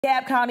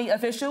DeKalb County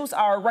officials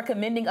are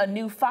recommending a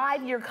new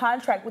 5-year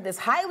contract with this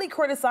highly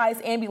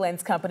criticized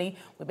ambulance company.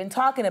 We've been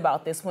talking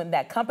about this one,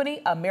 that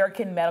company,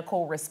 American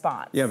Medical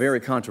Response. Yeah, very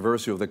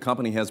controversial. The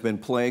company has been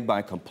plagued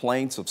by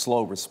complaints of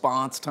slow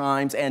response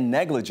times and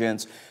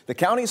negligence. The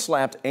county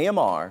slapped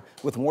AMR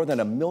with more than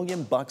 $1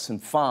 million in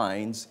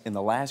fines in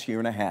the last year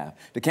and a half.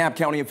 DeKalb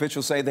County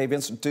officials say they've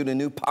instituted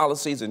new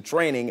policies and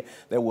training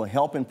that will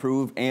help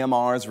improve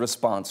AMR's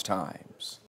response times.